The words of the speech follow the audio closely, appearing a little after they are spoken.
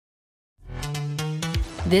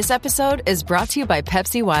This episode is brought to you by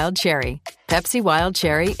Pepsi Wild Cherry. Pepsi Wild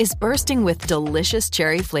Cherry is bursting with delicious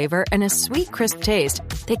cherry flavor and a sweet, crisp taste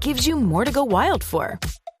that gives you more to go wild for.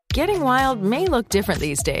 Getting wild may look different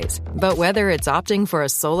these days, but whether it's opting for a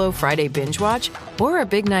solo Friday binge watch or a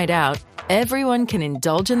big night out, everyone can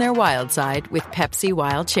indulge in their wild side with Pepsi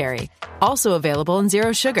Wild Cherry. Also available in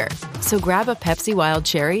Zero Sugar. So grab a Pepsi Wild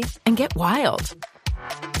Cherry and get wild.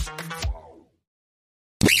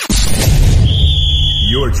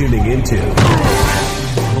 You're tuning into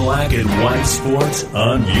Black and White Sports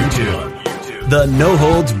on YouTube. The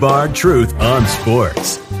no-holds-barred truth on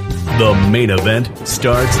sports. The main event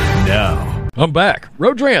starts now. I'm back.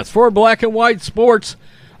 Rodrance for Black and White Sports.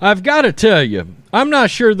 I've got to tell you, I'm not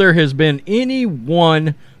sure there has been any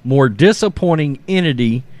one more disappointing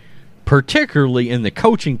entity, particularly in the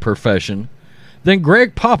coaching profession, than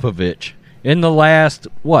Greg Popovich in the last,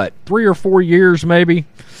 3 or 4 years maybe.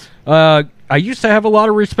 I used to have a lot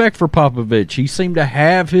of respect for Popovich. He seemed to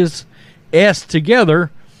have his S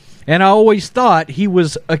together, and I always thought he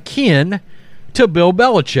was akin to Bill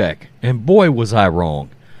Belichick. And boy, was I wrong.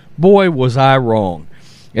 Boy, was I wrong.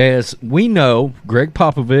 As we know, Greg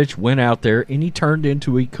Popovich went out there and he turned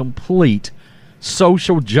into a complete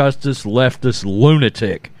social justice leftist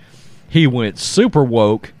lunatic. He went super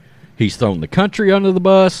woke. He's thrown the country under the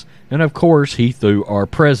bus, and of course, he threw our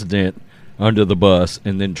president under the bus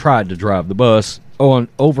and then tried to drive the bus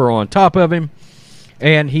over on top of him.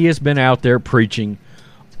 And he has been out there preaching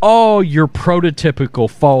all your prototypical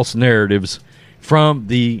false narratives from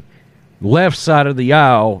the left side of the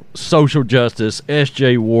aisle, social justice,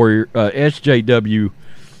 SJW,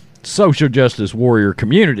 social justice warrior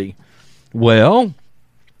community. Well,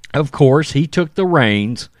 of course, he took the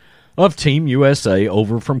reins of Team USA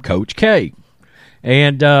over from Coach K.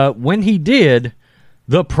 And when he did,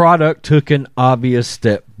 the product took an obvious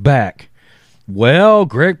step back. Well,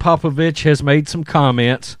 Greg Popovich has made some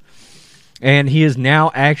comments, and he is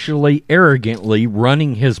now actually arrogantly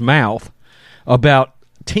running his mouth about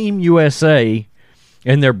Team USA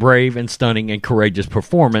and their brave and stunning and courageous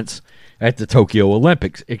performance at the Tokyo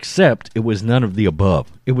Olympics, except it was none of the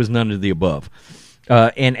above. It was none of the above.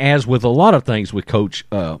 And as with a lot of things with Coach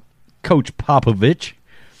Popovich,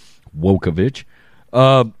 Wokovich,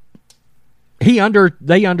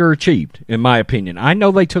 they underachieved, in my opinion. I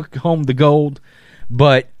know they took home the gold,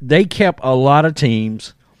 but they kept a lot of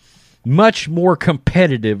teams much more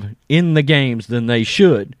competitive in the games than they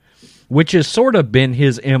should, which has sort of been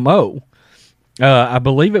his MO. I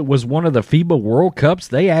believe it was one of the FIBA World Cups.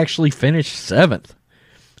 They actually finished 7th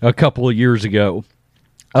a couple of years ago.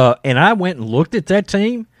 And I went and looked at that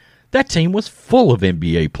team. That team was full of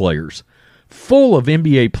NBA players. Full of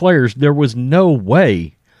NBA players. There was no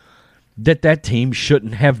way that team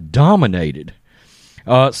shouldn't have dominated.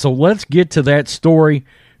 So let's get to that story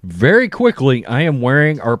very quickly. I am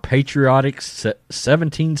wearing our patriotic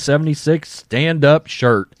 1776 stand-up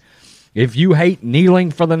shirt. If you hate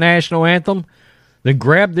kneeling for the national anthem, then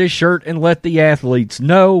grab this shirt and let the athletes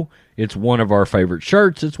know it's one of our favorite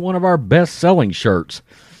shirts. It's one of our best-selling shirts.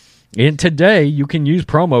 And today, you can use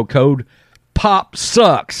promo code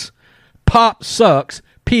POPSUCKS. POPSUCKS.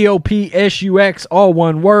 POPSUX, all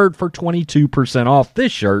one word, for 22% off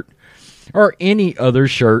this shirt or any other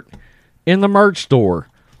shirt in the merch store.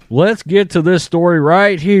 Let's get to this story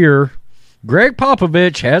right here. Greg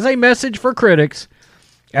Popovich has a message for critics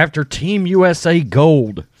after Team USA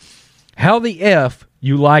gold. How the F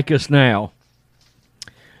you like us now?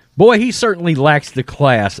 Boy, he certainly lacks the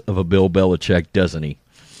class of a Bill Belichick, doesn't he?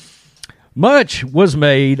 Much was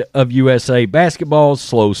made of USA basketball's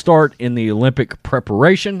slow start in the Olympic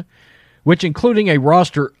preparation, which including a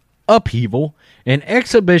roster upheaval and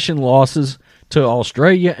exhibition losses to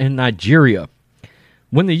Australia and Nigeria.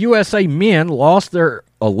 When the USA men lost their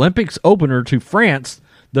Olympics opener to France,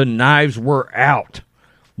 the knives were out,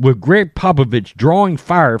 with Greg Popovich drawing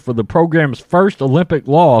fire for the program's first Olympic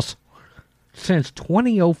loss since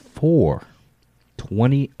 2004.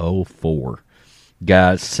 2004.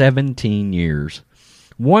 Guys, 17 years.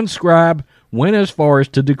 One scribe went as far as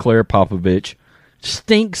to declare Popovich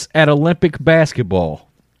stinks at Olympic basketball.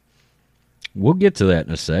 We'll get to that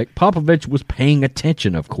in a sec. Popovich was paying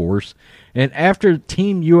attention, of course, and after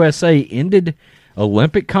Team USA ended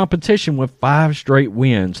Olympic competition with 5 straight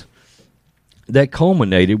wins that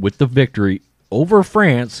culminated with the victory over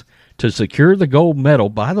France to secure the gold medal,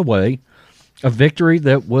 by the way, a victory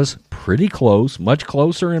that was pretty close, much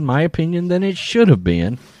closer in my opinion than it should have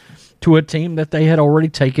been, to a team that they had already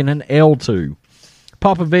taken an L to.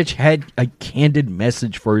 Popovich had a candid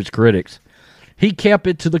message for his critics. He kept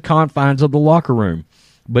it to the confines of the locker room,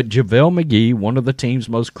 but JaVale McGee, one of the team's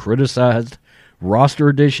most criticized roster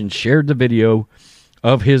additions, shared the video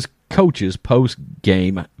of his coach's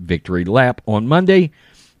post-game victory lap on Monday.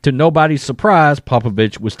 To nobody's surprise,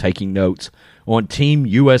 Popovich was taking notes on Team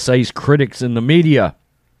USA's critics in the media.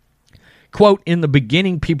 Quote, in the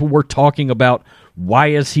beginning, people were talking about, why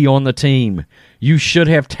is he on the team? You should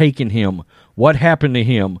have taken him. What happened to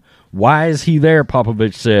him? Why is he there,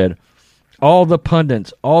 Popovich said. All the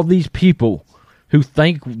pundits, all these people who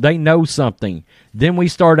think they know something. Then we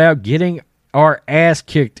start out getting our ass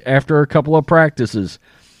kicked after a couple of practices.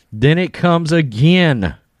 Then it comes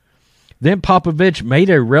again. Then Popovich made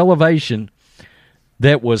a revelation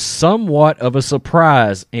that was somewhat of a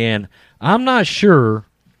surprise, and I'm not sure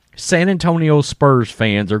San Antonio Spurs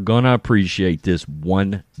fans are going to appreciate this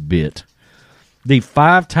one bit. The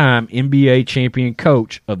 5-time NBA champion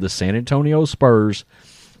coach of the San Antonio Spurs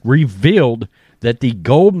revealed that the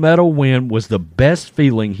gold medal win was the best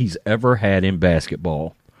feeling he's ever had in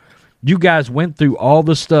basketball. You guys went through all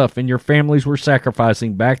the stuff and your families were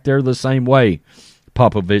sacrificing back there the same way,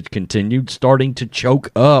 Popovich continued, starting to choke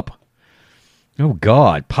up. Oh,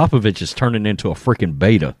 God, Popovich is turning into a freaking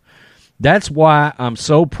beta. That's why I'm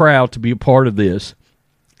so proud to be a part of this.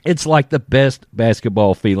 It's like the best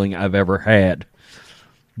basketball feeling I've ever had.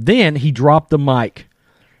 Then he dropped the mic.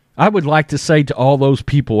 I would like to say to all those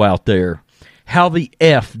people out there, how the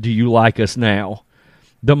F do you like us now?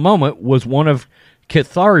 The moment was one of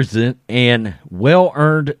catharsis and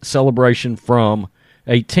well-earned celebration from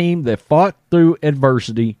a team that fought through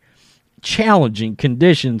adversity, challenging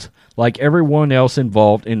conditions like everyone else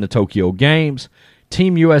involved in the Tokyo Games.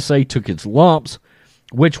 Team USA took its lumps,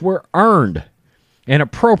 which were earned, and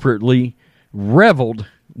appropriately reveled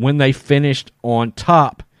when they finished on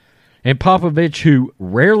top. And Popovich, who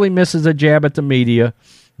rarely misses a jab at the media,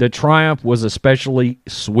 the triumph was especially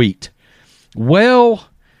sweet. Well,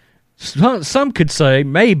 some could say,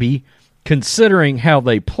 maybe, considering how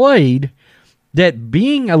they played, that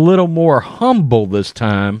being a little more humble this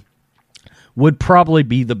time would probably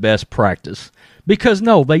be the best practice. Because,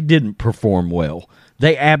 no, they didn't perform well.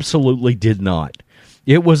 They absolutely did not.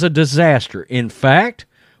 It was a disaster. In fact,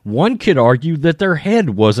 one could argue that their head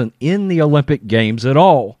wasn't in the Olympic Games at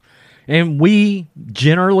all. And we,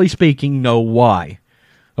 generally speaking, know why.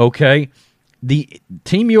 Okay? The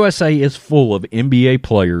Team USA is full of NBA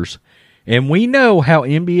players, and we know how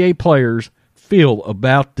NBA players feel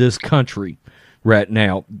about this country right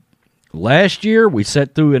now. Last year, we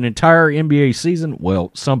sat through an entire NBA season.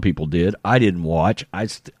 Well, some people did. I didn't watch.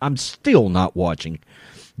 I'm still not watching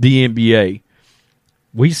the NBA.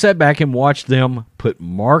 We sat back and watched them put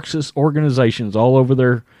Marxist organizations all over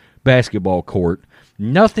their basketball court.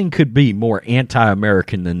 Nothing could be more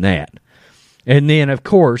anti-American than that. And then, of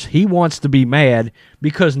course, he wants to be mad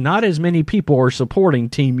because not as many people are supporting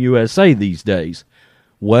Team USA these days.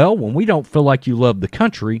 Well, when we don't feel like you love the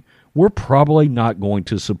country, we're probably not going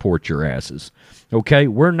to support your asses. Okay?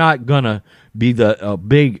 We're not going to be the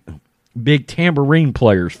big tambourine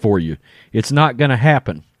players for you. It's not going to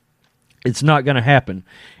happen. It's not going to happen.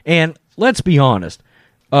 And let's be honest.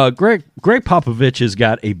 Greg Popovich has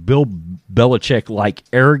got a Bill Belichick-like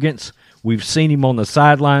arrogance. We've seen him on the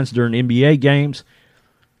sidelines during NBA games.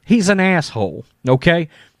 He's an asshole, okay?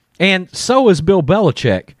 And so is Bill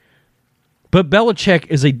Belichick. But Belichick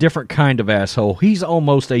is a different kind of asshole. He's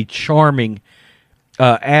almost a charming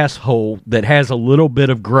asshole that has a little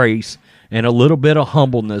bit of grace and a little bit of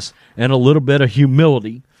humbleness and a little bit of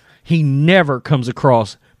humility. He never comes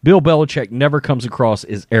across, Bill Belichick never comes across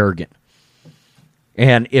as arrogant.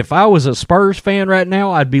 And if I was a Spurs fan right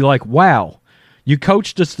now, I'd be like, wow, you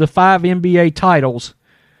coached us to 5 NBA titles,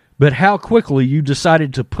 but how quickly you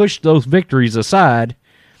decided to push those victories aside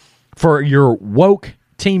for your woke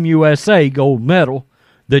Team USA gold medal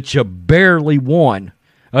that you barely won.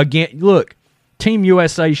 Again, look, Team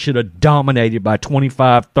USA should have dominated by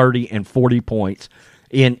 25, 30, and 40 points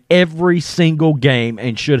in every single game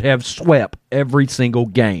and should have swept every single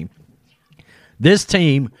game. This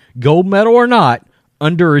team, gold medal or not,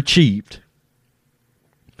 underachieved.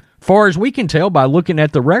 Far as we can tell by looking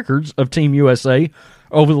at the records of Team USA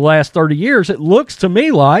over the last 30 years, it looks to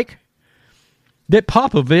me like that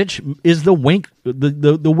Popovich is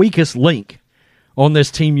the weakest link on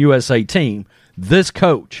this Team USA team. This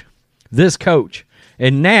coach.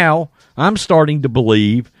 And now I'm starting to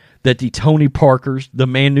believe that the Tony Parkers, the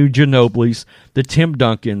Manu Ginobilis, the Tim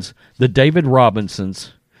Duncans, the David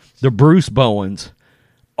Robinsons, the Bruce Bowens,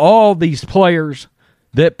 all these players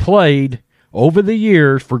that played over the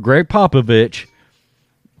years for Greg Popovich,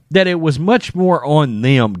 that it was much more on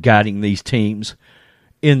them guiding these teams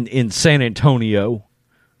in San Antonio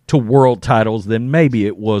to world titles than maybe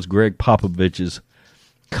it was Greg Popovich's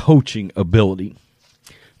coaching ability.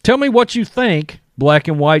 Tell me what you think, black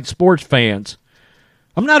and white sports fans.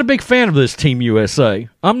 I'm not a big fan of this Team USA.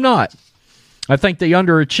 I'm not. I think they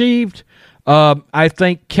underachieved. I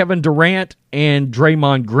think Kevin Durant and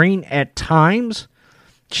Draymond Green at times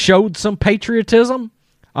showed some patriotism.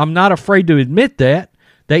 I'm not afraid to admit that.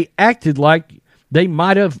 They acted like they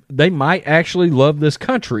might actually love this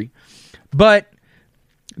country. But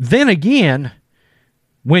then again,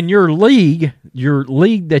 when your league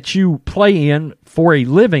that you play in for a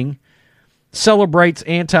living celebrates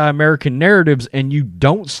anti-American narratives and you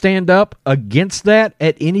don't stand up against that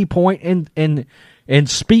at any point and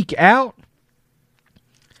speak out,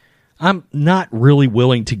 I'm not really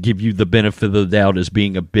willing to give you the benefit of the doubt as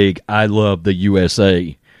being a big I love the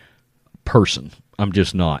USA person. I'm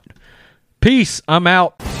just not. Peace. I'm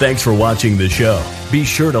out. Thanks for watching the show. Be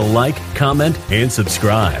sure to like, comment, and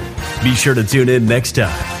subscribe. Be sure to tune in next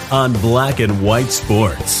time on Black and White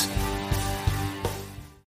Sports.